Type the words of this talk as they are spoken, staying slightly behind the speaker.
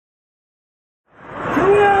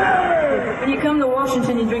come to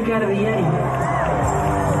Washington, you drink out of a Yeti.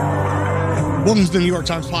 Welcome to the New York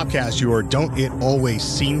Times podcast, your Don't It Always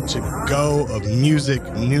Seem to Go of music,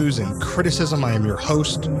 news, and criticism. I am your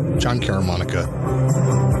host, John Caramonica.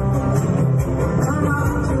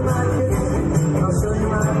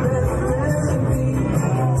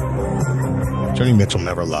 Joni Mitchell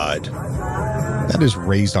never lied. That is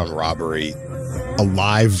Raised on Robbery, a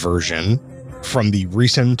live version from the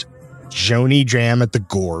recent Joni Jam at the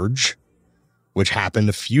Gorge, which happened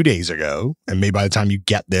a few days ago. And maybe by the time you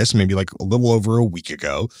get this, maybe like a little over a week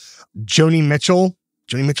ago, Joni Mitchell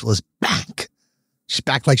is back. She's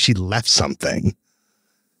back like she left something.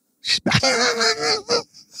 She's back.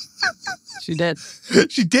 She did.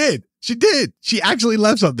 She did. She did. She actually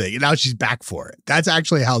left something, and now she's back for it. That's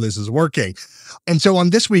actually how this is working. And so on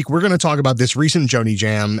this week, we're going to talk about this recent Joni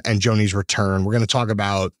Jam and Joni's return. We're going to talk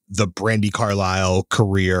about the Brandi Carlile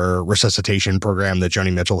career resuscitation program that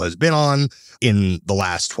Joni Mitchell has been on in the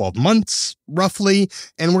last 12 months, roughly.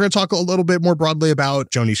 And we're going to talk a little bit more broadly about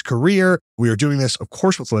Joni's career. We are doing this, of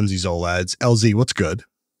course, with Lindsay Zoladz. LZ, what's good?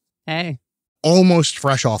 Hey. Almost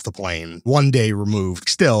fresh off the plane, 1 day removed,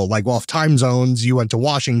 still like off time zones. You went to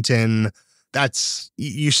Washington.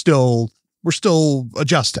 We're still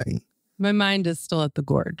adjusting. My mind is still at the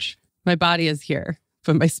Gorge. My body is here,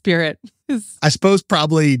 but my spirit is... I suppose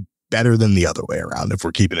probably better than the other way around if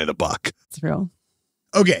we're keeping it a buck. It's real.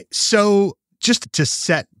 Okay, so just to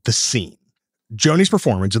set the scene, Joni's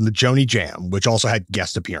performance in the Joni Jam, which also had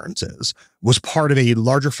guest appearances, was part of a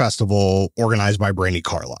larger festival organized by Brandi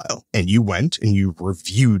Carlile. And you went and you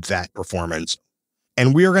reviewed that performance.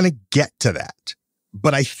 And we are going to get to that.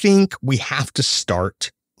 But I think we have to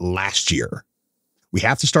start last year. We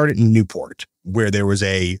have to start it in Newport, where there was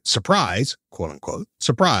a surprise, quote unquote,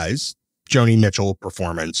 surprise Joni Mitchell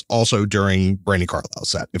performance, also during Brandi Carlile's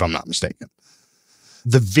set, if I'm not mistaken.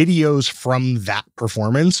 The videos from that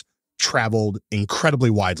performance traveled incredibly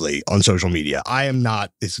widely on social media. I am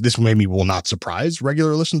not, this maybe will not surprise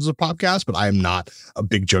regular listeners of the podcast, but I am not a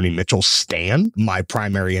big Joni Mitchell stan. My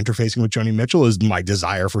primary interfacing with Joni Mitchell is my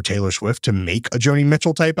desire for Taylor Swift to make a Joni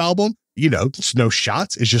Mitchell type album. You know, no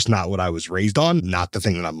shots. It's just not what I was raised on. Not the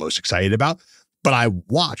thing that I'm most excited about. But I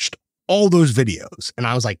watched all those videos and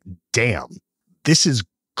I was like, damn, this is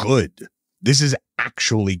good. This is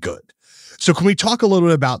actually good. So can we talk a little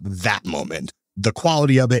bit about that moment? The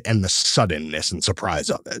quality of it and the suddenness and surprise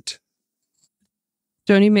of it.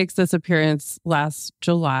 Joni makes this appearance last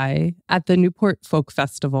July at the Newport Folk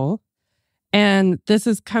Festival. And this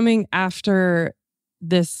is coming after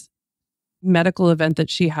this medical event that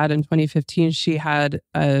she had in 2015. She had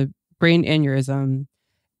a brain aneurysm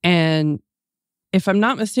and, if I'm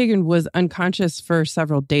not mistaken, was unconscious for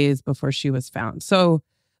several days before she was found. So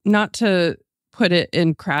not to put it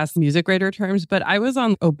in crass music writer terms, but I was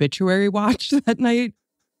on obituary watch that night.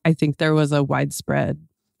 I think there was a widespread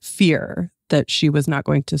fear that she was not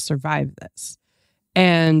going to survive this.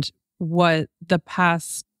 And what the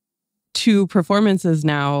past two performances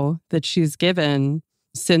now that she's given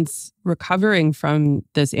since recovering from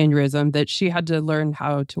this aneurysm, that she had to learn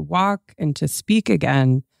how to walk and to speak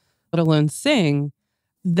again, let alone sing,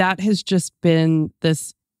 that has just been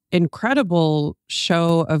this incredible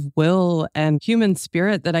show of will and human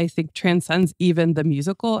spirit that I think transcends even the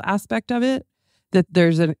musical aspect of it. That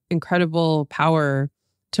there's an incredible power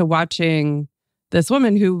to watching this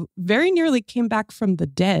woman who very nearly came back from the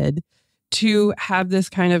dead to have this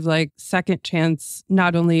kind of like second chance,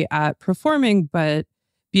 not only at performing, but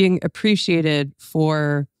being appreciated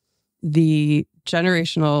for the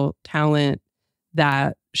generational talent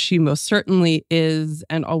that she most certainly is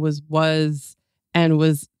and always was, and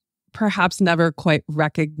was perhaps never quite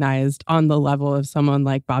recognized on the level of someone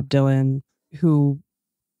like Bob Dylan, who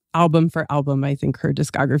album for album, I think her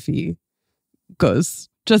discography goes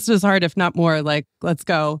just as hard, if not more, like, let's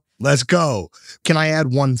go. Let's go. Can I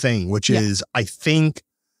add one thing, which is, I think,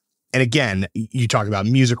 and again, you talk about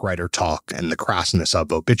music writer talk and the crassness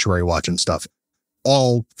of obituary watch and stuff,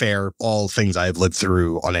 all fair, all things I have lived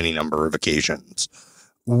through on any number of occasions.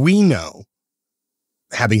 We know,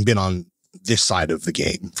 having been on this side of the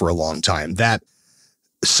game for a long time, that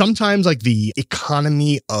sometimes like the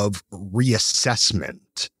economy of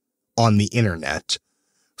reassessment on the internet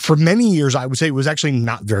for many years, I would say, was actually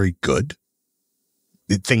not very good.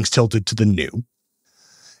 Things tilted to the new.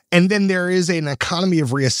 And then there is an economy of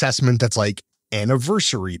reassessment that's like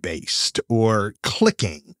anniversary based or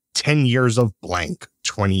clicking 10 years of blank,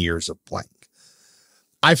 20 years of blank.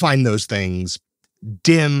 I find those things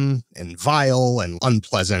dim and vile and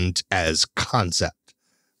unpleasant as concept.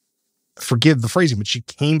 Forgive the phrasing, but she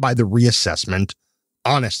came by the reassessment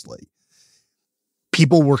honestly.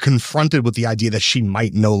 people were confronted with the idea that she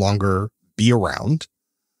might no longer be around.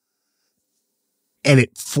 And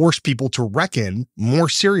it forced people to reckon more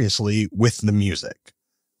seriously with the music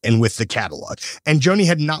and with the catalog. And Joni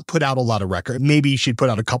had not put out a lot of records. Maybe she'd put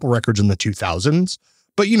out a couple records in the 2000s.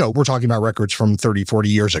 But, we're talking about records from 30, 40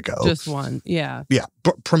 years ago. Just one. Yeah. Yeah.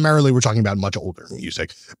 But primarily, we're talking about much older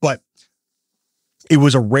music. But it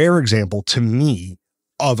was a rare example to me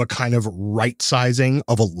of a kind of right sizing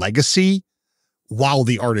of a legacy while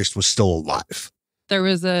the artist was still alive. There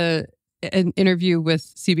was an interview with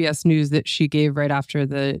CBS News that she gave right after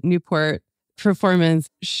the Newport performance.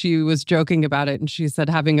 She was joking about it, and she said,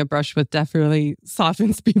 having a brush with definitely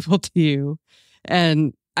softens people to you.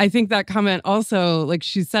 And I think that comment also, like,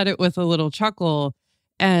 she said it with a little chuckle.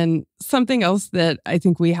 And something else that I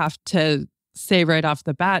think we have to say right off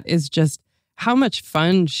the bat is just how much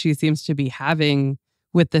fun she seems to be having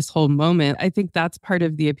with this whole moment. I think that's part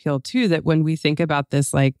of the appeal too, that when we think about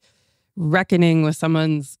this, like, reckoning with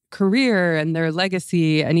someone's career and their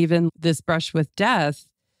legacy and even this brush with death,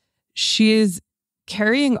 she's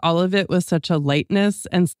carrying all of it with such a lightness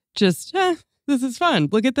and just, this is fun.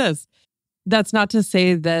 Look at this. That's not to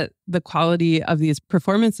say that the quality of these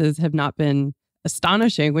performances have not been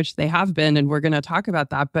astonishing, which they have been, and we're going to talk about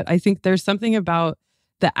that. But I think there's something about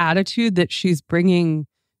the attitude that she's bringing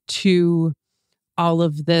to all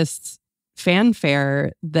of this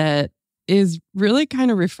fanfare that is really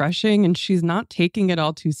kind of refreshing, and she's not taking it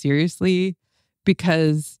all too seriously,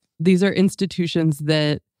 because these are institutions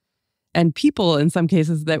that, and people in some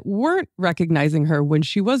cases, that weren't recognizing her when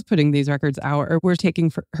she was putting these records out, or were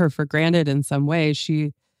taking her for granted in some way.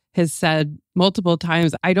 She has said multiple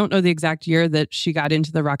times, I don't know the exact year that she got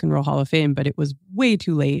into the Rock and Roll Hall of Fame, but it was way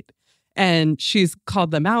too late. And she's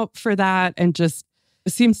called them out for that, and just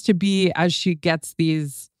seems to be, as she gets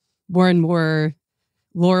these more and more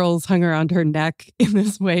laurels hung around her neck in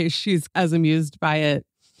this way, she's as amused by it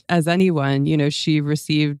as anyone. She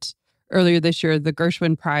received earlier this year the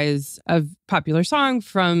Gershwin Prize of Popular Song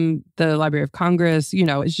from the Library of Congress.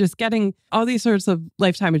 It's just getting all these sorts of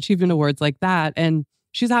lifetime achievement awards like that. And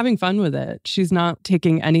she's having fun with it. She's not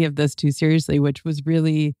taking any of this too seriously, which was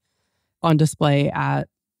really on display at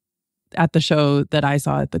the show that I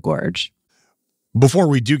saw at the Gorge. Before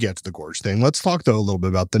we do get to the Gorge thing, let's talk, though, a little bit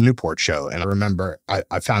about the Newport show. And I remember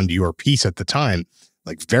I found your piece at the time,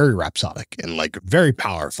 like, very rhapsodic and, like, very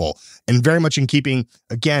powerful and very much in keeping,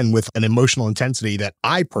 again, with an emotional intensity that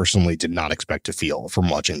I personally did not expect to feel from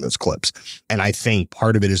watching those clips. And I think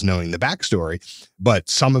part of it is knowing the backstory, but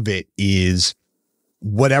some of it is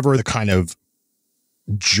whatever the kind of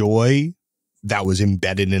joy that was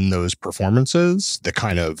embedded in those performances, the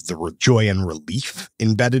kind of the joy and relief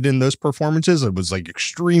embedded in those performances. It was, like,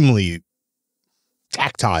 extremely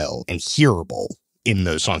tactile and hearable in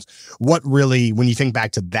those songs. What really, when you think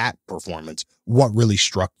back to that performance, what really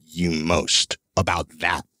struck you most about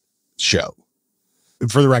that show?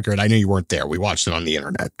 For the record, I know you weren't there. We watched it on the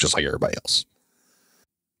internet, just like everybody else.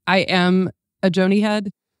 I am a Joni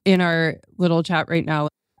head. In our little chat right now,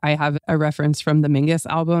 I have a reference from the Mingus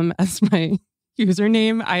album as my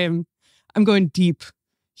username. I'm going deep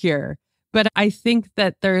here. But I think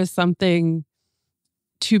that there is something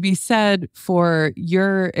to be said for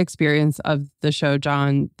your experience of the show,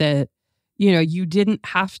 John, that, you didn't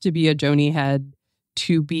have to be a Joni head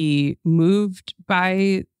to be moved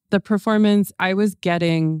by the performance. I was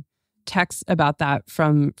getting texts about that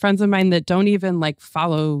from friends of mine that don't even, like,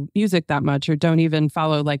 follow music that much, or don't even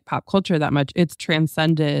follow, like, pop culture that much. It's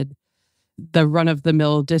transcended the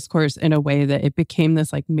run-of-the-mill discourse in a way that it became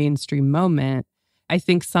this, like, mainstream moment. I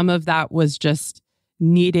think some of that was just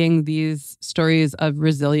needing these stories of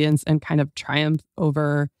resilience and kind of triumph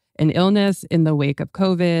over an illness in the wake of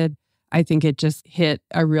COVID. I think it just hit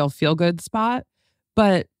a real feel-good spot.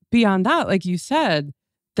 But beyond that, like you said,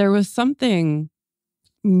 there was something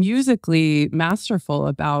musically masterful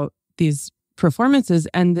about these performances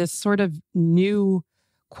and this sort of new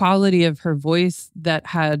quality of her voice that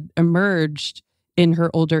had emerged in her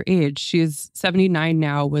older age. She's 79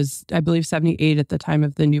 now, was, I believe, 78 at the time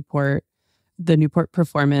of the Newport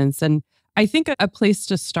performance. And I think a place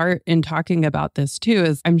to start in talking about this too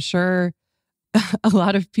is, I'm sure a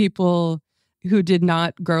lot of people who did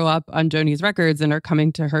not grow up on Joni's records and are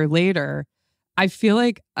coming to her later, I feel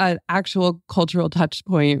like an actual cultural touch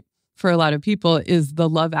point for a lot of people is the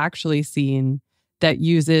Love Actually scene that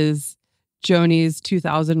uses Joni's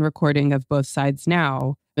 2000 recording of Both Sides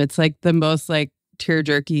Now. It's like the most, like,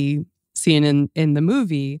 tear-jerky scene in the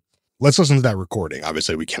movie. Let's listen to that recording.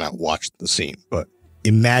 Obviously, we cannot watch the scene, but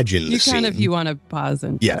imagine the scene. You can if you want to pause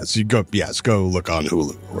and... Yes, go look on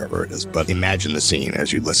Hulu or wherever it is, but imagine the scene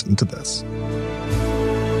as you listen to this.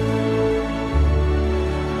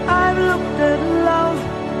 looked at love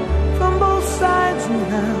from both sides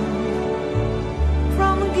now,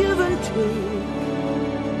 from give and take,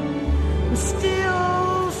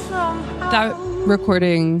 still somehow. That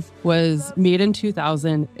recording was made in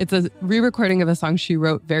 2000. It's a re-recording of a song she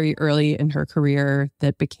wrote very early in her career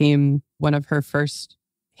that became one of her first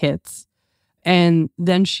hits. And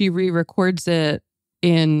then she re-records it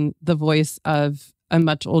in the voice of a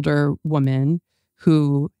much older woman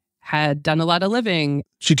who had done a lot of living.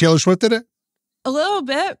 She Taylor Swifted it? A little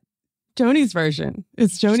bit. Joni's version.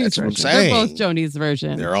 It's Joni's version. They're both Joni's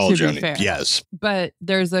version. They're all Joni. Yes. But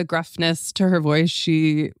there's a gruffness to her voice.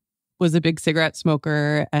 She was a big cigarette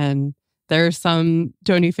smoker, and there are some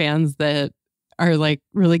Joni fans that are like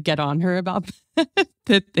really get on her about that,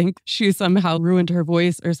 that think she somehow ruined her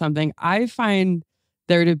voice or something. I find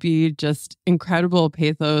there to be just incredible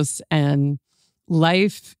pathos and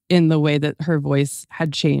life in the way that her voice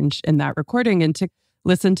had changed in that recording. And to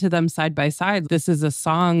listen to them side by side, this is a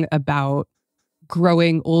song about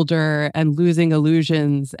growing older and losing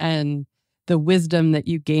illusions and the wisdom that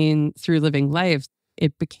you gain through living life.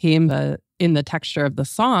 It became in the texture of the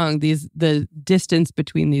song, the distance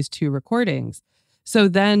between these two recordings. So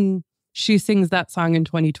then she sings that song in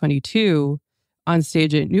 2022 on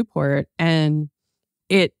stage at Newport, and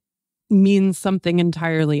it means something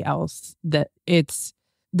entirely else. That it's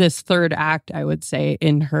this third act, I would say,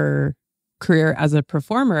 in her career as a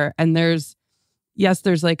performer. And there's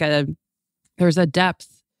a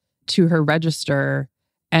depth to her register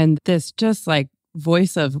and this just like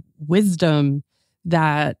voice of wisdom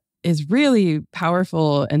that is really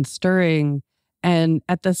powerful and stirring. And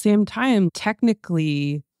at the same time,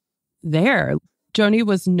 technically there. Joni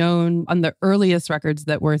was known on the earliest records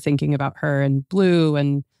that we're thinking about her, and Blue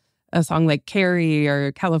and a song like Carrie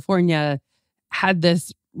or California, had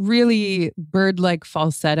this really bird-like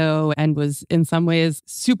falsetto and was in some ways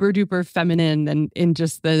super duper feminine, and in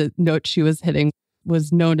just the note she was hitting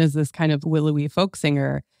was known as this kind of willowy folk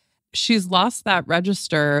singer. She's lost that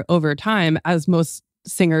register over time, as most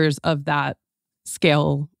singers of that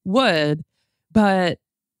scale would, but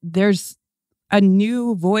there's a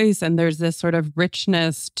new voice and there's this sort of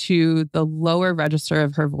richness to the lower register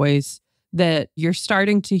of her voice that you're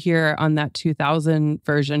starting to hear on that 2000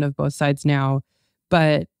 version of Both Sides Now,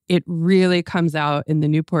 but it really comes out in the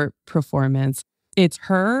Newport performance. It's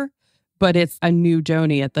her, but it's a new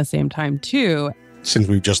Joni at the same time too. Since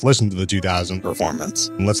we've just listened to the 2000 performance,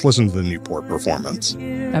 let's listen to the Newport performance.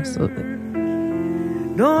 Absolutely.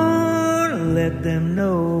 Don't let them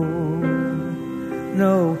know.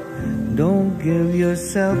 No, don't give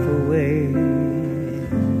yourself away.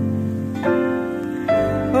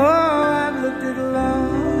 Oh, I've looked at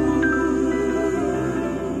love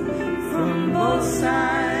from both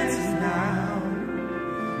sides now,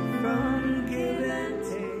 from give and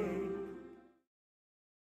take.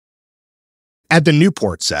 At the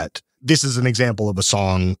Newport set, this is an example of a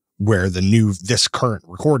song where this current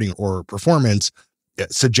recording or performance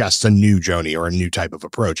suggests a new Joni or a new type of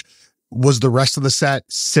approach. Was the rest of the set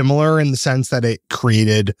similar in the sense that it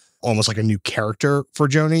created almost like a new character for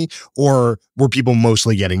Joni, or were people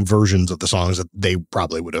mostly getting versions of the songs that they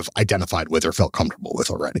probably would have identified with or felt comfortable with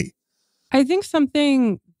already? I think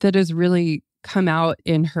something that has really come out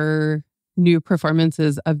in her new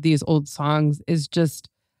performances of these old songs is just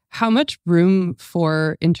how much room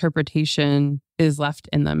for interpretation is left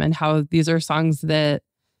in them, and how these are songs that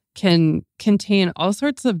can contain all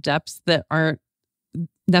sorts of depths that aren't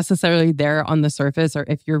necessarily there on the surface, or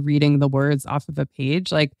if you're reading the words off of a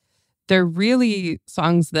page. Like, they're really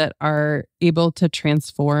songs that are able to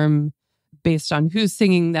transform based on who's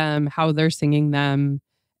singing them, how they're singing them,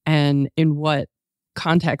 and in what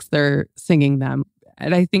context they're singing them.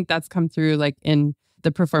 And I think that's come through like in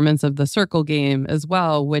the performance of the Circle Game as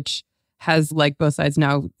well, which has, like Both Sides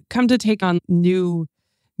Now, come to take on new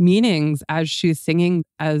meanings as she's singing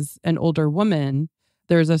as an older woman.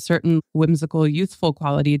 There's a certain whimsical, youthful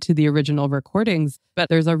quality to the original recordings, but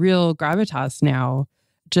there's a real gravitas now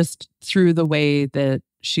just through the way that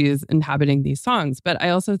she is inhabiting these songs. But I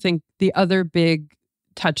also think the other big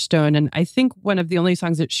touchstone, and I think one of the only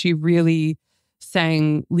songs that she really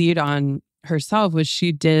sang lead on herself, was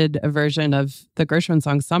she did a version of the Gershwin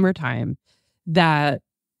song Summertime that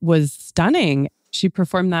was stunning. She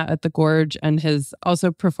performed that at the Gorge and has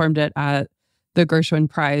also performed it at the Gershwin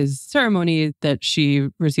Prize ceremony that she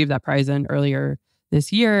received that prize in earlier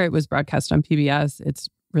this year. It was broadcast on PBS. It's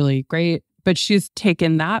really great. But she's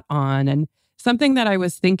taken that on. And something that I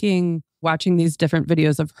was thinking watching these different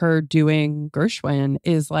videos of her doing Gershwin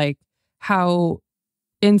is like how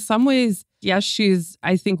in some ways, yes,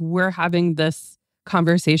 I think we're having this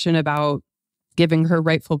conversation about giving her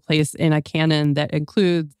rightful place in a canon that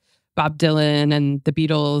includes Bob Dylan and the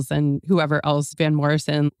Beatles and whoever else, Van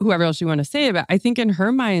Morrison, whoever else you want to say about. I think in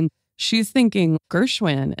her mind, she's thinking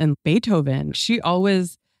Gershwin and Beethoven. She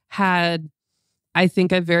always had, I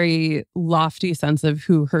think, a very lofty sense of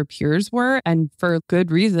who her peers were, and for good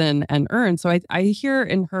reason and earned. So I hear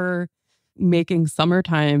in her making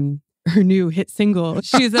Summertime, her new hit single,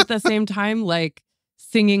 she's at the same time like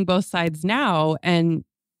singing Both Sides Now. And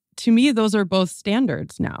to me, those are both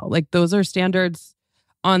standards now. Like those are standards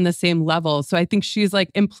on the same level. So I think she's like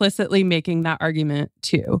implicitly making that argument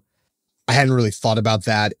too. I hadn't really thought about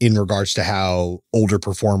that in regards to how older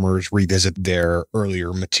performers revisit their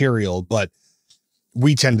earlier material, but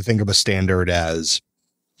we tend to think of a standard as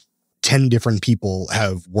 10 different people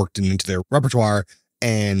have worked it into their repertoire,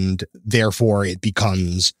 and therefore it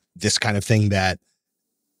becomes this kind of thing that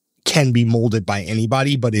can be molded by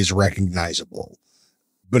anybody, but is recognizable.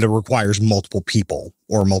 But it requires multiple people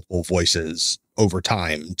or multiple voices over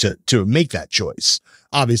time to make that choice.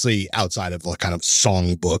 Obviously, outside of the kind of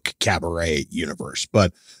songbook cabaret universe.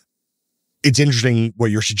 But it's interesting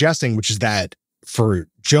what you're suggesting, which is that for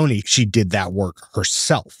Joni, she did that work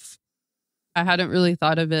herself. I hadn't really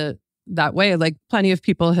thought of it that way. Like plenty of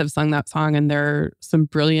people have sung that song and there are some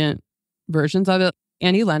brilliant versions of it.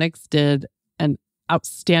 Annie Lennox did an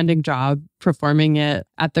outstanding job performing it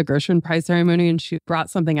at the Gershwin Prize ceremony, and she brought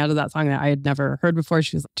something out of that song that I had never heard before.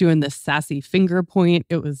 She was doing this sassy finger point.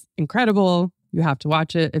 It was incredible. You have to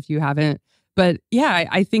watch it if you haven't. But yeah,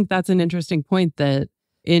 I think that's an interesting point, that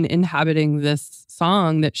in inhabiting this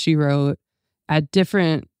song that she wrote at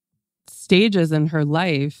different stages in her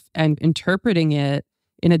life and interpreting it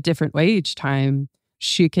in a different way each time,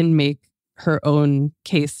 she can make her own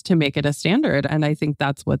case to make it a standard. And I think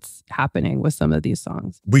that's what's happening with some of these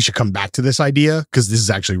songs. We should come back to this idea because this is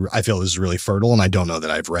actually, I feel this is really fertile, and I don't know that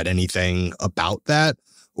I've read anything about that,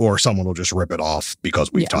 or someone will just rip it off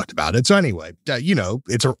because we've talked about it. So anyway,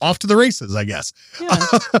 it's off to the races, I guess. Yeah.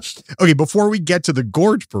 Okay, before we get to the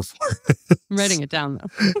Gorge performance. I'm writing it down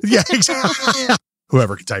though. Yeah, exactly.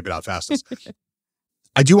 Whoever can type it out fastest.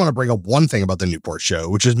 I do want to bring up one thing about the Newport show,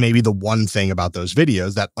 which is maybe the one thing about those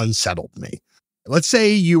videos that unsettled me. Let's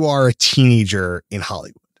say you are a teenager in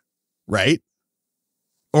Hollywood, right?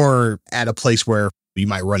 Or at a place where you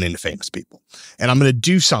might run into famous people. And I'm going to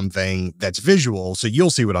do something that's visual, so you'll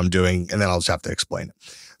see what I'm doing, and then I'll just have to explain it.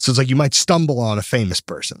 So it's like you might stumble on a famous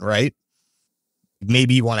person, right?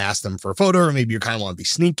 Maybe you want to ask them for a photo, or maybe you kind of want to be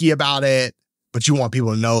sneaky about it, but you want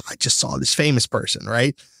people to know, I just saw this famous person,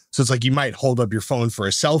 right? So it's like you might hold up your phone for a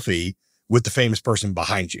selfie with the famous person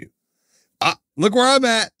behind you. Look where I'm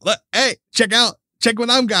at. Look, hey, check what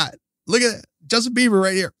I've got. Look at it. Justin Bieber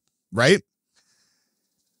right here, right?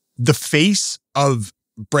 The face of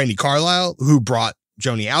Brandi Carlile, who brought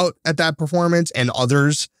Joni out at that performance, and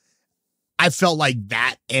others, I felt like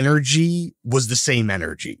that energy was the same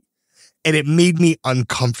energy. And it made me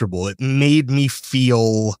uncomfortable. It made me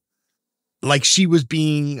feel like she was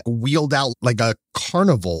being wheeled out like a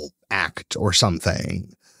carnival act or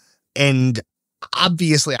something. And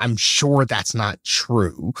obviously, I'm sure that's not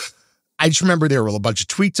true. I just remember there were a bunch of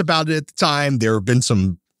tweets about it at the time. There have been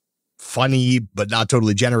some funny but not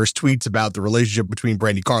totally generous tweets about the relationship between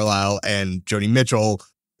Brandi Carlile and Joni Mitchell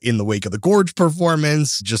in the wake of the Gorge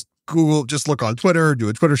performance. Just look on Twitter, do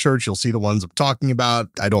a Twitter search. You'll see the ones I'm talking about.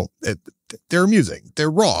 They're amusing. They're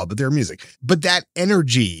raw, but they're amusing. But that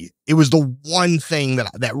energy, it was the one thing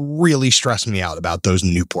that really stressed me out about those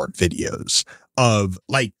Newport videos of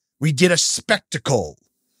like, we did a spectacle.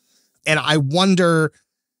 And I wonder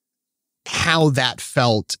how that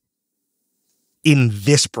felt in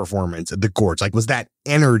this performance at the Gorge. Like, was that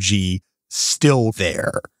energy still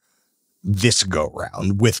there this go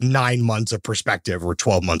round with 9 months of perspective or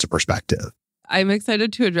 12 months of perspective? I'm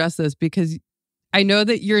excited to address this because I know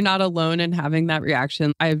that you're not alone in having that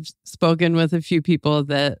reaction. I've spoken with a few people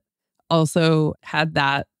that also had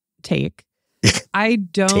that take. I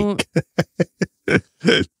don't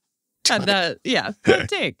had that. Yeah, that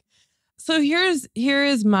take. So here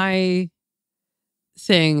is my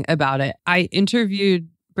thing about it. I interviewed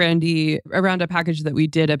Brandi around a package that we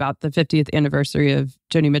did about the 50th anniversary of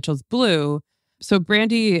Joni Mitchell's Blue. So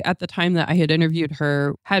Brandi, at the time that I had interviewed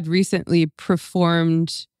her, had recently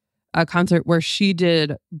performed a concert where she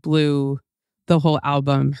did Blue, the whole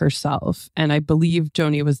album herself. And I believe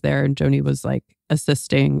Joni was there, and Joni was like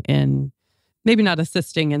assisting in, maybe not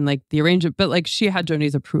assisting in like the arrangement, but like she had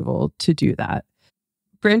Joni's approval to do that.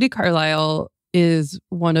 Brandi Carlile is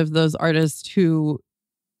one of those artists who,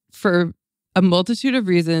 for a multitude of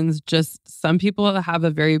reasons, just some people have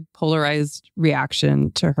a very polarized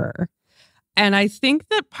reaction to her. And I think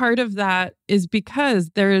that part of that is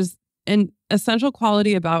because there's an essential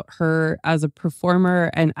quality about her as a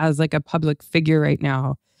performer and as like a public figure right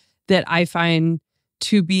now that I find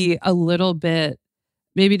to be a little bit,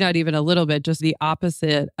 maybe not even a little bit, just the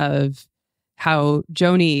opposite of how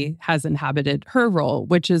Joni has inhabited her role,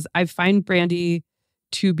 which is I find Brandy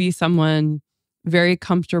to be someone very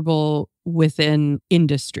comfortable within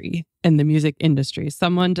industry and the music industry.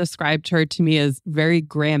 Someone described her to me as very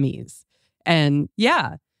Grammys. And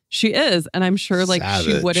yeah, she is. And I'm sure like Savage.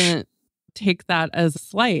 she wouldn't take that as a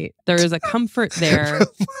slight. There is a comfort there.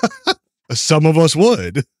 Some of us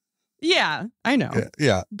would. Yeah, I know.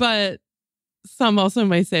 Yeah. But some also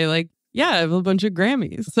might say like, yeah, I have a bunch of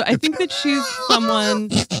Grammys. So I think that she's someone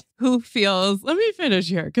who feels, let me finish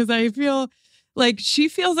here, because I feel like she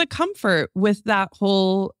feels a comfort with that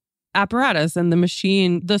whole apparatus and the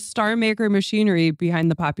machine, the star maker machinery behind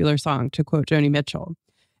the popular song, to quote Joni Mitchell.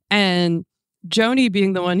 And Joni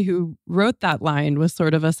being the one who wrote that line was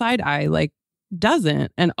sort of a side eye, like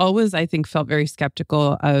doesn't, and always, I think, felt very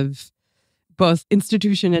skeptical of both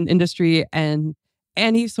institution and industry and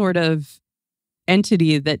any sort of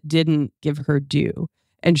entity that didn't give her due.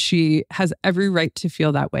 And she has every right to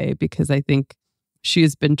feel that way because I think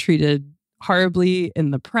she's been treated horribly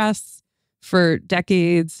in the press for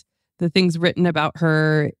decades. The things written about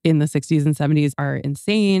her in the 60s and 70s are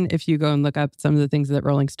insane. If you go and look up some of the things that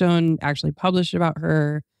Rolling Stone actually published about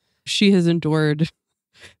her, she has endured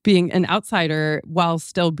being an outsider while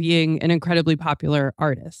still being an incredibly popular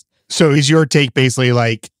artist. So is your take basically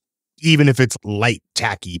like, even if it's light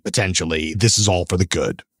tacky, potentially, this is all for the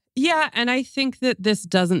good? Yeah, and I think that this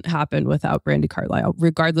doesn't happen without Brandi Carlile,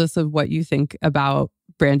 regardless of what you think about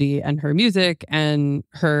Brandi and her music and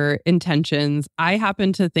her intentions. I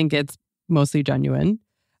happen to think it's mostly genuine.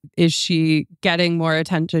 Is she getting more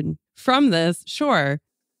attention from this? Sure.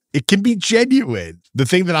 It can be genuine. The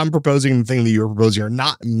thing that I'm proposing and the thing that you're proposing are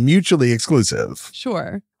not mutually exclusive.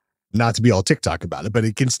 Sure. Not to be all TikTok about it, but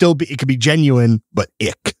it can still be, it can be genuine, but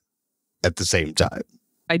ick at the same time.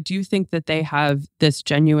 I do think that they have this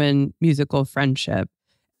genuine musical friendship.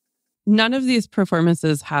 None of these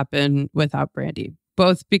performances happen without Brandi,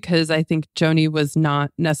 both because I think Joni was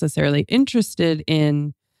not necessarily interested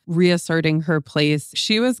in reasserting her place.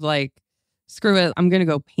 She was like, screw it, I'm going to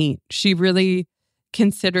go paint. She really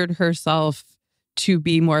considered herself to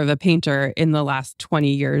be more of a painter in the last 20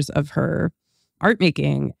 years of her art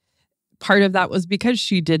making. Part of that was because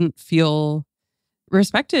she didn't feel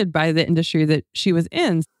respected by the industry that she was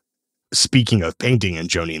in. Speaking of painting and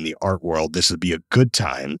Joni in the art world, this would be a good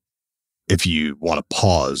time if you want to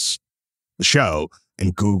pause the show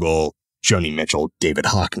and Google Joni Mitchell, David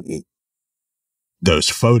Hockney. Those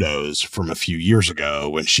photos from a few years ago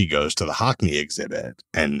when she goes to the Hockney exhibit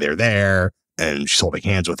and they're there and she's holding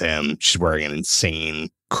hands with him. She's wearing an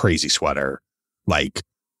insane, crazy sweater. Like,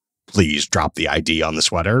 please drop the ID on the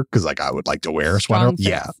sweater because like I would like to wear a sweater.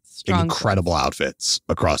 Incredible outfits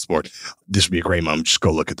across the board. This would be a great moment. Just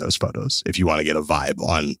go look at those photos if you want to get a vibe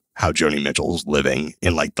on how Joni Mitchell's living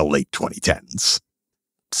in like the late 2010s.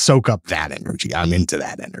 Soak up that energy. I'm into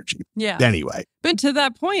that energy. Yeah. Anyway. But to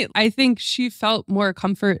that point, I think she felt more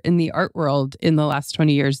comfort in the art world in the last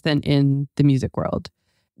 20 years than in the music world.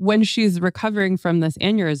 When she's recovering from this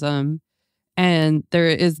aneurysm and there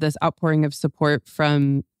is this outpouring of support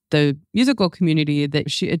from the musical community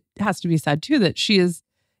that it has to be said too, that she is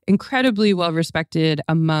incredibly well respected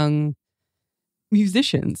among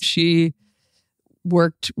musicians. She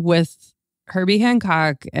worked with Herbie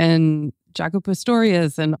Hancock and Jaco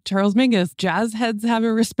Pastorius and Charles Mingus. Jazz heads have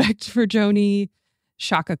a respect for Joni.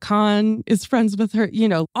 Shaka Khan is friends with her. You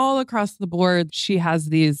know, all across the board, she has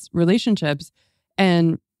these relationships.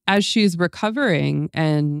 And as she's recovering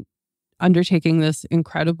and undertaking this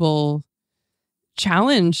incredible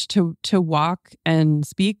challenge to walk and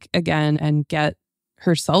speak again and get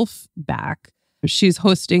herself back, she's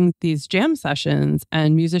hosting these jam sessions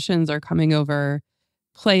and musicians are coming over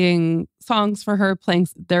playing songs for her, playing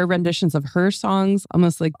their renditions of her songs,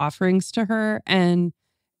 almost like offerings to her. And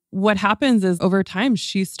what happens is over time,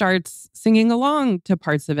 she starts singing along to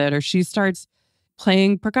parts of it, or she starts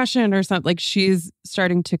playing percussion or something. Like she's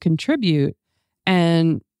starting to contribute.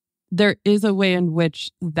 And there is a way in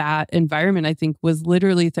which that environment, I think, was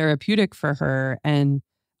literally therapeutic for her and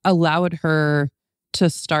allowed her to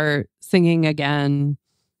start singing again,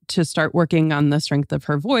 to start working on the strength of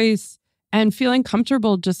her voice and feeling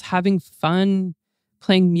comfortable just having fun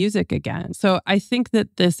playing music again. So I think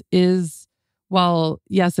that this is, while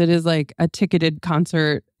yes, it is like a ticketed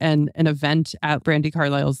concert and an event at Brandi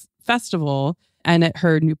Carlile's festival and at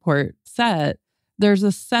her Newport set, there's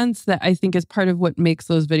a sense that I think is part of what makes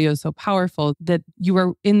those videos so powerful, that you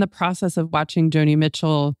are in the process of watching Joni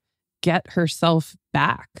Mitchell get herself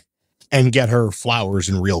back. And get her flowers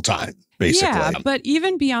in real time, basically. Yeah, but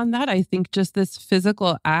even beyond that, I think just this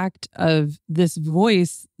physical act of this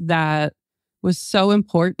voice that was so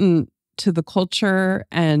important to the culture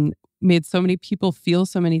and made so many people feel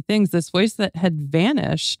so many things, this voice that had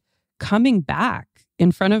vanished, coming back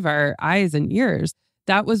in front of our eyes and ears.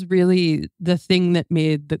 That was really the thing that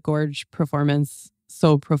made the Gorge performance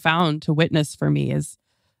so profound to witness for me. Is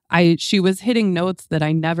she was hitting notes that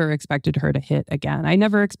I never expected her to hit again. I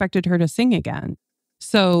never expected her to sing again.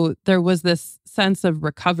 So there was this sense of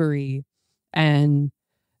recovery. And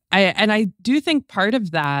I do think part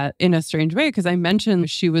of that, in a strange way, because I mentioned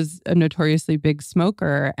she was a notoriously big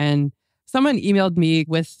smoker, and someone emailed me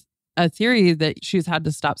with a theory that she's had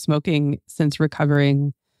to stop smoking since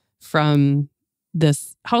recovering from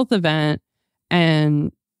this health event,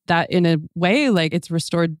 and that in a way, like, it's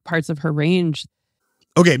restored parts of her range.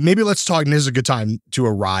 Okay, maybe let's talk, and this is a good time to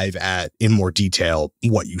arrive at, in more detail,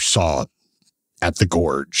 what you saw at the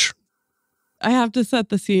Gorge. I have to set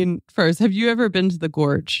the scene first. Have you ever been to the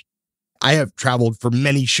Gorge? I have traveled for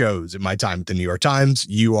many shows in my time at the New York Times.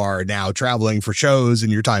 You are now traveling for shows in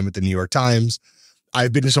your time at the New York Times.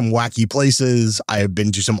 I've been to some wacky places. I have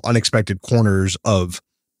been to some unexpected corners of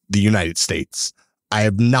the United States. I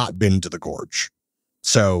have not been to the Gorge.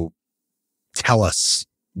 So tell us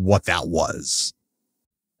what that was.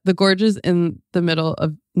 The Gorge is in the middle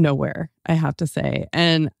of nowhere, I have to say.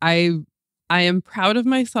 And I am proud of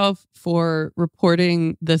myself for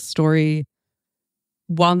reporting this story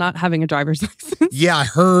while not having a driver's license. Yeah, I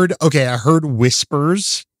heard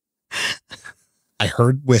whispers.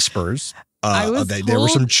 There were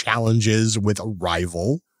some challenges with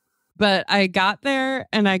arrival. But I got there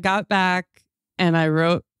and I got back and I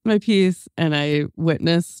wrote my piece and I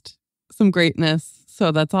witnessed some greatness.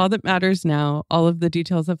 So that's all that matters now. All of the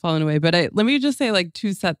details have fallen away. But let me just say, like,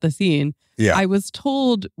 to set the scene, yeah. I was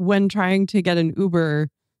told when trying to get an Uber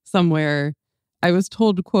somewhere, I was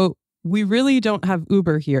told, quote, "We really don't have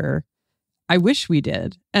Uber here. I wish we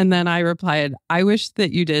did." And then I replied, "I wish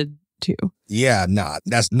that you did too." Yeah,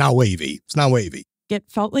 that's not wavy. It's not wavy. It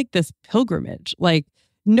felt like this pilgrimage. Like,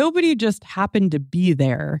 nobody just happened to be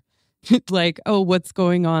there. Like, oh, what's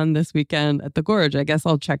going on this weekend at the Gorge? I guess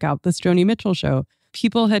I'll check out this Joni Mitchell show.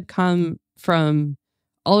 People had come from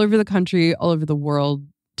all over the country, all over the world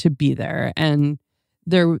to be there. And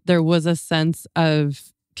there was a sense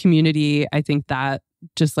of community. I think that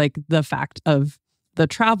just like the fact of the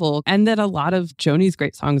travel, and that a lot of Joni's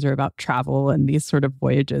great songs are about travel and these sort of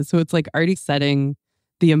voyages. So it's like already setting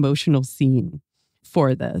the emotional scene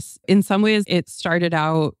for this. In some ways, it started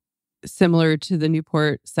out similar to the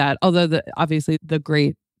Newport set, although obviously the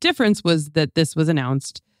great difference was that this was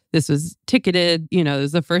announced. This was ticketed. You know, it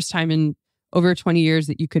was the first time in over 20 years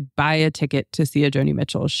that you could buy a ticket to see a Joni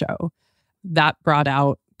Mitchell show. That brought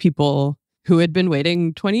out people who had been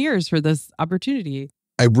waiting 20 years for this opportunity.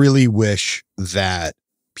 I really wish that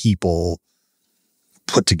people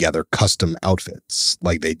put together custom outfits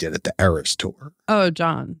like they did at the Eras tour. Oh,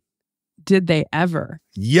 John, did they ever?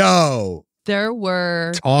 Yo, there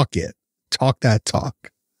were... Talk that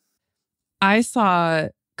talk. I saw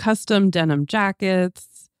custom denim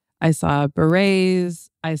jackets. I saw berets.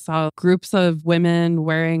 I saw groups of women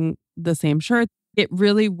wearing the same shirt. It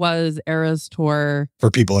really was Eras tour.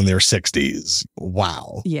 For people in their 60s.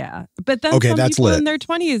 Wow. Yeah. But then okay, some that's people lit. In their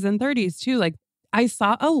 20s and 30s too. Like, I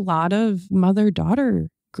saw a lot of mother-daughter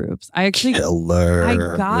groups. I actually I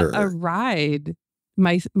got a ride.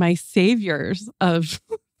 My saviors of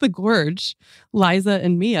the Gorge, Liza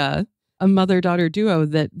and Mia, a mother-daughter duo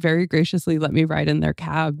that very graciously let me ride in their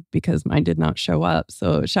cab because mine did not show up.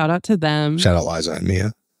 So shout out to them. Shout out Liza and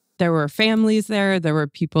Mia. There were families there. There were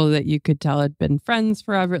people that you could tell had been friends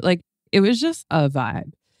forever. Like, it was just a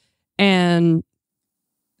vibe. And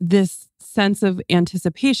this sense of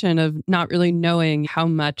anticipation of not really knowing how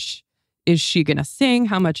much is she going to sing?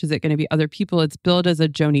 How much is it going to be other people? It's billed as a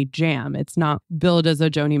Joni jam. It's not billed as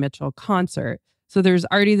a Joni Mitchell concert. So there's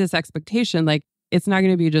already this expectation, like, it's not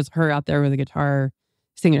going to be just her out there with a guitar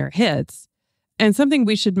singing her hits. And something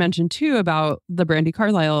we should mention too about the Brandi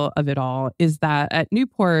Carlile of it all is that at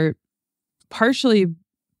Newport, partially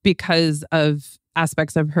because of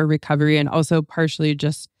aspects of her recovery and also partially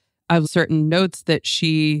just of certain notes that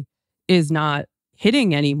she is not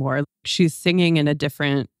hitting anymore, she's singing in a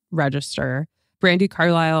different register. Brandi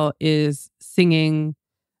Carlile is singing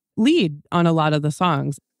lead on a lot of the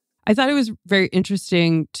songs. I thought it was very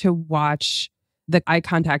interesting to watch the eye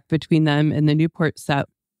contact between them in the Newport set.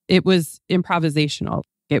 It was improvisational.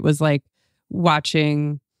 It was like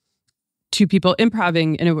watching two people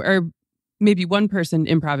improvising or maybe one person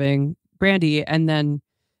improvising Brandy and then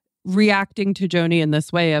reacting to Joni in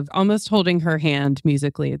this way of almost holding her hand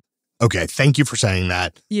musically. Okay, thank you for saying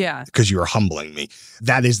that. Yeah. Because you are humbling me.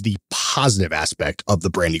 That is the positive aspect of the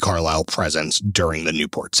Brandi Carlile presence during the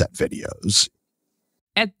Newport set videos.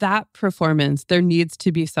 At that performance, there needs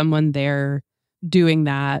to be someone there doing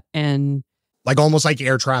that and like almost like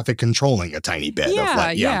air traffic controlling a tiny bit.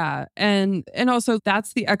 Yeah. And also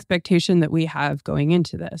that's the expectation that we have going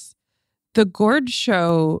into this. The Gorge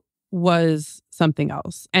show was something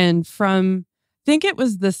else. And I think it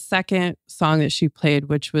was the second song that she played,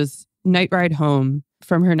 which was Night Ride Home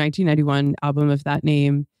from her 1991 album of that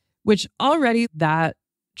name, which already that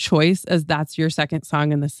choice as that's your second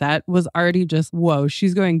song in the set was already just, whoa,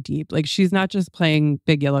 she's going deep. Like she's not just playing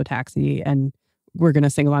Big Yellow Taxi and we're going to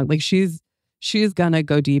sing along. Like she's going to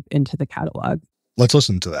go deep into the catalog. Let's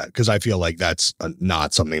listen to that because I feel like that's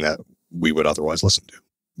not something that we would otherwise listen to.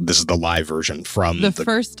 This is the live version from the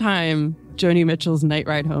first time Joni Mitchell's Night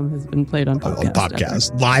Ride Home has been played on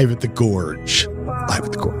podcast. Live at the Gorge. Live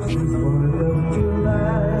at the Gorge.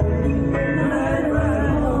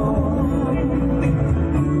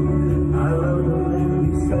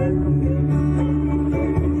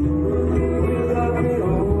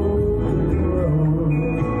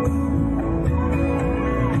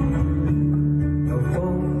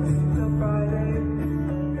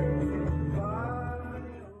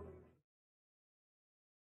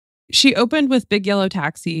 She opened with Big Yellow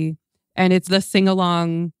Taxi, and it's the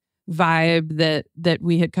sing-along vibe that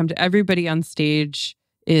we had come to. Everybody on stage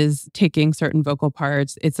is taking certain vocal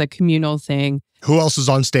parts. It's a communal thing. Who else is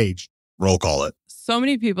on stage? Roll call it. So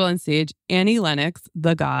many people on stage. Annie Lennox,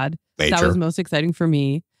 the god. Major. That was most exciting for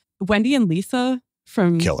me. Wendy and Lisa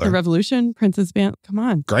from Killer. The Revolution, Princess Band. Come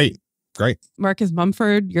on. Great. Marcus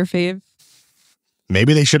Mumford, your fave.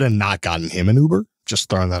 Maybe they should have not gotten him an Uber. Just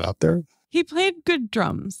throwing that out there. He played good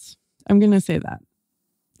drums. I'm going to say that.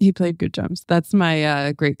 He played good drums. That's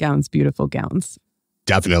my Great Gowns, Beautiful Gowns.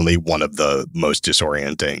 Definitely one of the most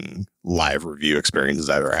disorienting live review experiences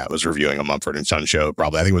I ever had was reviewing a Mumford & Sons show.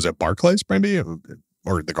 Probably, I think it was at Barclays, maybe,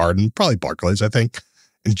 or the Garden. Probably Barclays, I think.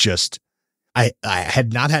 And just, I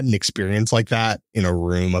had not had an experience like that in a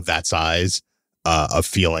room of that size, of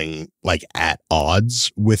feeling like at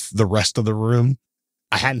odds with the rest of the room.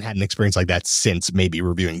 I hadn't had an experience like that since maybe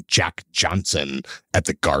reviewing Jack Johnson at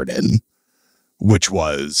the Garden, which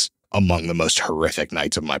was among the most horrific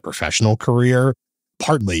nights of my professional career,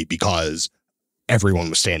 partly because everyone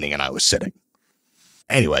was standing and I was sitting.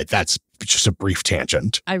 Anyway, that's just a brief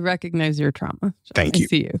tangent. I recognize your trauma. Thank you. I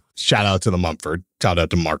see you. Shout out to the Mumford. Shout out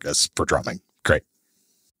to Marcus for drumming. Great.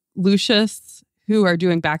 Lucius, who are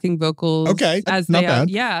doing backing vocals. Okay, as not they bad.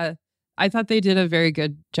 Yeah. I thought they did a very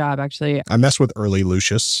good job, actually. I mess with early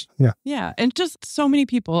Lucius. Yeah. Yeah. And just so many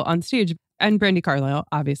people on stage. And Brandi Carlile,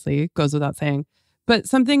 obviously, goes without saying. But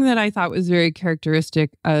something that I thought was very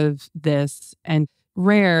characteristic of this and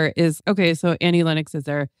rare is, okay, so Annie Lennox is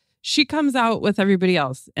there. She comes out with everybody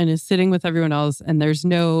else and is sitting with everyone else. And there's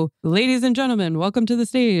no, ladies and gentlemen, welcome to the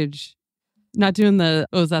stage. Not doing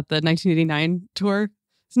was that the 1989 tour?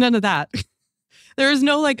 It's none of that. There was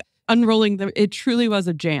no like unrolling. It truly was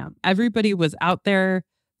a jam. Everybody was out there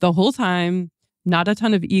the whole time. Not a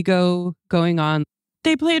ton of ego going on.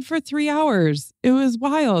 They played for 3 hours. It was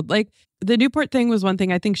wild. Like the Newport thing was one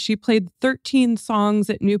thing. I think she played 13 songs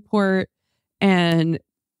at Newport and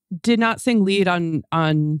did not sing lead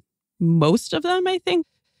on most of them, I think.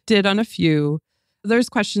 Did on a few. There's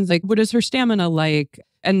questions like, what is her stamina like?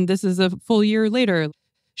 And this is a full year later.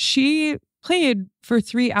 She played for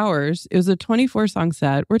 3 hours. It was a 24-song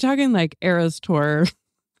set. We're talking like Eras Tour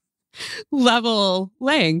level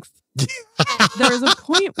length. There was a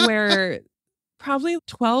point where probably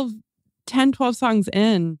 12 songs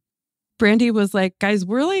in, Brandi was like, guys,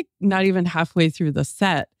 we're like not even halfway through the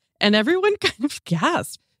set. And everyone kind of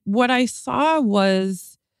gasped. What I saw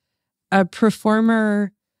was a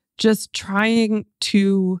performer just trying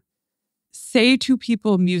to say to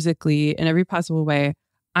people musically in every possible way,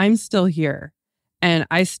 I'm still here and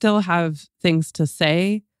I still have things to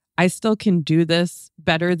say. I still can do this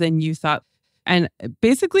better than you thought. And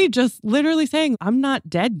basically just literally saying, I'm not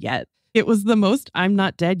dead yet. It was the most I'm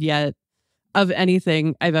not dead yet of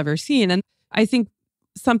anything I've ever seen. And I think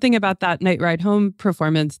something about that Night Ride Home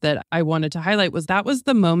performance that I wanted to highlight was that was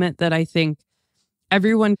the moment that I think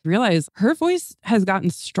everyone realized her voice has gotten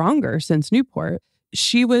stronger since Newport.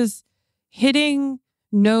 She was hitting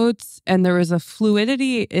notes and there was a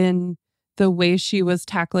fluidity in the way she was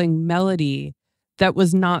tackling melody that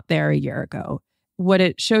was not there a year ago. what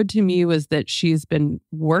it showed to me was that she's been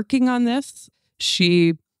working on this.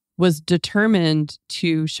 She was determined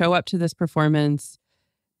to show up to this performance,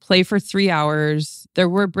 play for 3 hours. There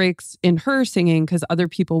were breaks in her singing because other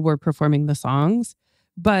people were performing the songs.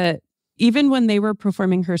 But even when they were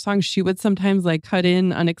performing her songs, she would sometimes like cut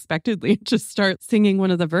in unexpectedly and just start singing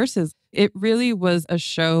one of the verses. It really was a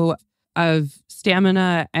show of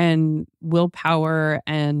stamina and willpower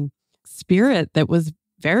and spirit that was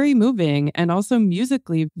very moving and also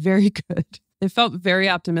musically very good. It felt very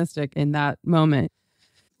optimistic in that moment.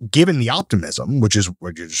 Given the optimism, which is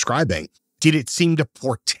what you're describing, did it seem to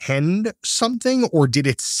portend something, or did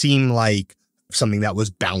it seem like something that was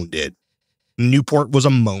bounded? Newport was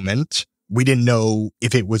a moment. We didn't know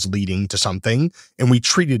if it was leading to something, and we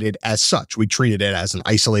treated it as such. We treated it as an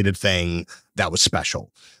isolated thing that was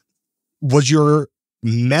special. Was your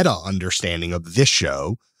meta understanding of this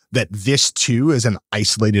show that this too is an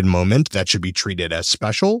isolated moment that should be treated as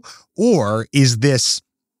special? Or is this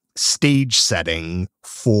stage setting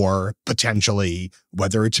for potentially,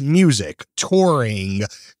 whether it's music, touring,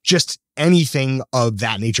 just anything of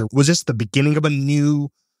that nature? Was this the beginning of a new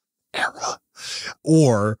era?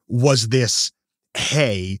 Or was this,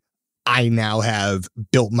 hey, I now have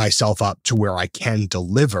built myself up to where I can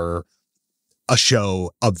deliver a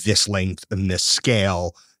show of this length and this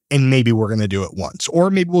scale, and maybe we're going to do it once, or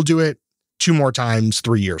maybe we'll do it 2 more times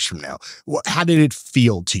 3 years from now? How did it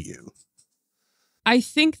feel to you? I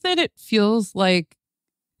think that it feels like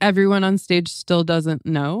everyone on stage still doesn't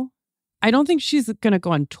know. I don't think she's going to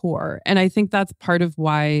go on tour. And I think that's part of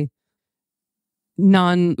why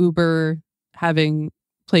non-Uber having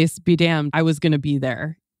place be damned, I was going to be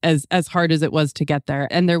there as hard as it was to get there.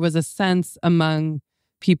 And there was a sense among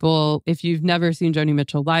people, if you've never seen Joni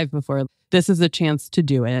Mitchell live before, this is a chance to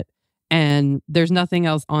do it. And there's nothing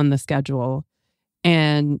else on the schedule.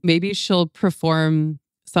 And maybe she'll perform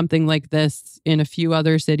something like this in a few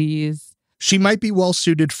other cities. She might be well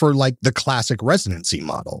suited for like the classic residency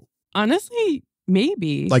model. Honestly,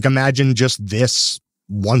 maybe. Like imagine just this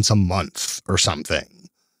once a month or something.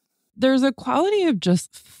 There's a quality of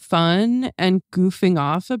just fun and goofing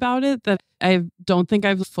off about it that I don't think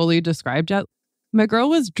I've fully described yet. My girl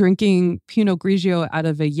was drinking Pinot Grigio out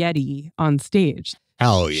of a Yeti on stage.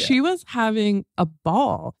 Hell yeah. She was having a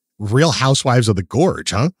ball. Real Housewives of the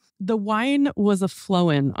Gorge, huh? The wine was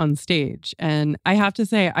a-flowing on stage. And I have to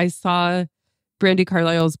say, I saw Brandi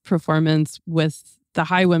Carlile's performance with the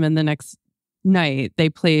Highwomen the next night. They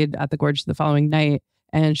played at the Gorge the following night.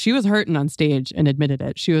 And she was hurting on stage and admitted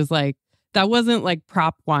it. She was like, that wasn't like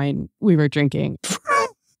prop wine we were drinking.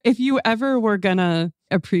 If you ever were gonna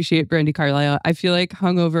appreciate Brandi Carlile, I feel like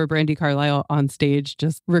hungover Brandi Carlile on stage,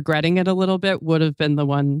 just regretting it a little bit, would have been the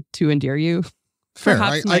one to endear you. Fair,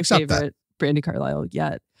 Perhaps I my accept favorite Brandi Carlile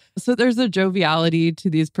yet. So there's a joviality to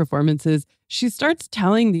these performances. She starts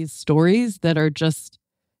telling these stories that are just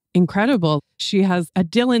incredible. She has a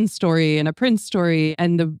Dylan story and a Prince story.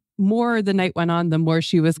 And the more the night went on, the more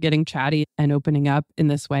she was getting chatty and opening up in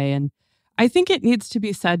this way. And I think it needs to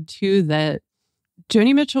be said, too, that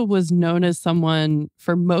Joni Mitchell was known as someone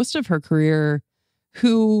for most of her career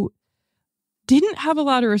who didn't have a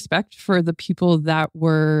lot of respect for the people that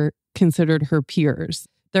were considered her peers.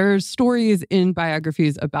 There are stories in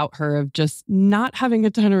biographies about her of just not having a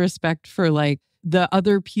ton of respect for like the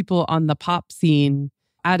other people on the pop scene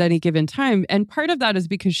at any given time. And part of that is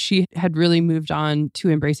because she had really moved on to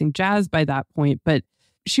embracing jazz by that point. But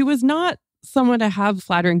she was not someone to have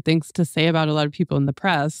flattering things to say about a lot of people in the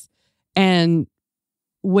press. And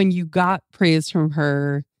when you got praise from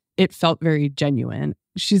her, it felt very genuine.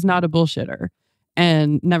 She's not a bullshitter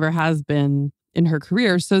and never has been in her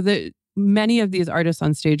career. So that many of these artists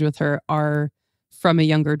on stage with her are from a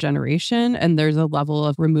younger generation, and there's a level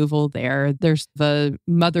of removal there. There's the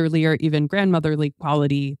motherly or even grandmotherly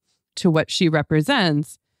quality to what she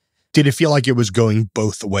represents. Did it feel like it was going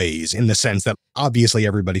both ways, in the sense that obviously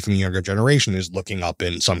everybody from the younger generation is looking up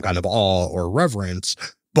in some kind of awe or reverence,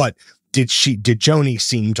 but did Joni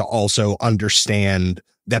seem to also understand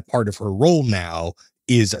that part of her role now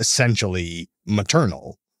is essentially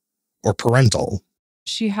maternal or parental?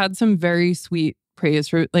 She had some very sweet praise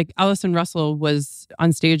for, like, Alison Russell was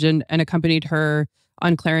on stage and accompanied her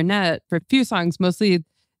on clarinet for a few songs. Mostly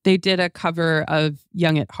they did a cover of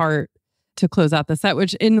Young at Heart to close out the set,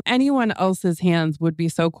 which in anyone else's hands would be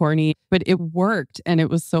so corny, but it worked and it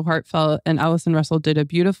was so heartfelt. And Alison Russell did a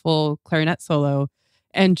beautiful clarinet solo.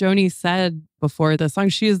 And Joni said before the song,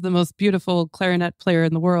 she is the most beautiful clarinet player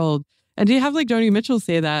in the world. And to have like Joni Mitchell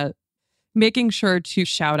say that, making sure to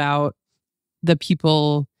shout out the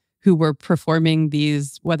people who were performing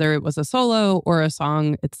these, whether it was a solo or a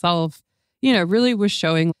song itself, really was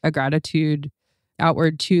showing a gratitude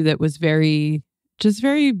outward too that was very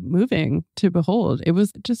moving to behold. It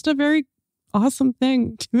was just a very awesome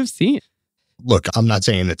thing to have seen. Look, I'm not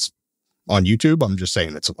saying it's on YouTube. I'm just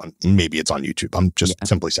saying maybe it's on YouTube. I'm just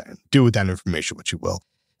simply saying, do with that information what you will.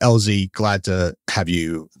 LZ, glad to have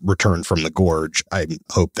you return from the gorge. I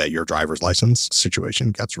hope that your driver's license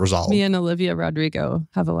situation gets resolved. Me and Olivia Rodrigo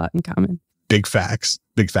have a lot in common. Big facts.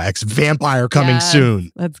 Big facts. Vampire coming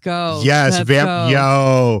soon. Let's go. Yes. Let's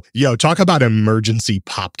go. Yo, talk about emergency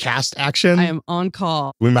popcast action. I am on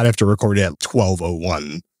call. We might have to record it at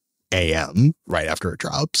 12:01 a.m. right after it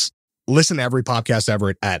drops. Listen to every podcast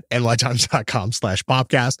ever at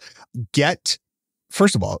nytimes.com/popcast.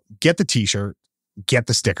 First of all, get the t-shirt, get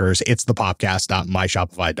the stickers. It's the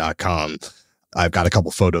popcast.myshopify.com. I've got a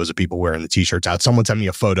couple photos of people wearing the t-shirts out. Someone sent me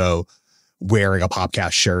a photo wearing a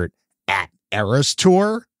podcast shirt at Eras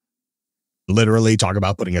Tour. Literally talk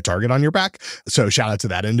about putting a target on your back. So shout out to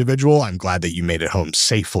that individual. I'm glad that you made it home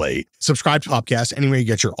safely. Subscribe to Popcast anywhere you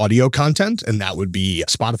get your audio content, and that would be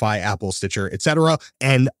Spotify, Apple, Stitcher, etc.,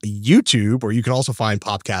 and YouTube, where you can also find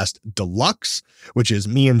Popcast Deluxe, which is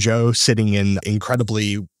me and Joe sitting in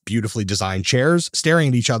incredibly beautifully designed chairs, staring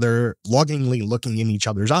at each other, longingly looking in each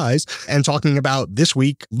other's eyes, and talking about this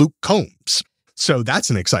week Luke Combs. So that's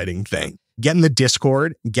an exciting thing. Get in the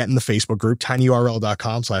Discord, get in the Facebook group,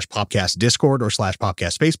 tinyurl.com/popcast Discord or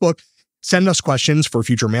 /popcast Facebook. Send us questions for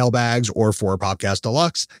future mailbags or for Popcast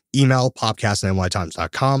Deluxe. Email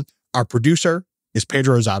popcast@nytimes.com. Our producer is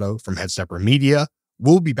Pedro Rosado from Headstepper Media.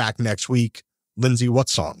 We'll be back next week. Lindsay, what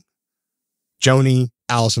song? Joni,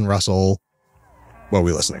 Allison Russell. What are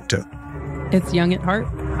we listening to? It's Young at Heart.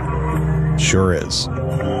 Sure is.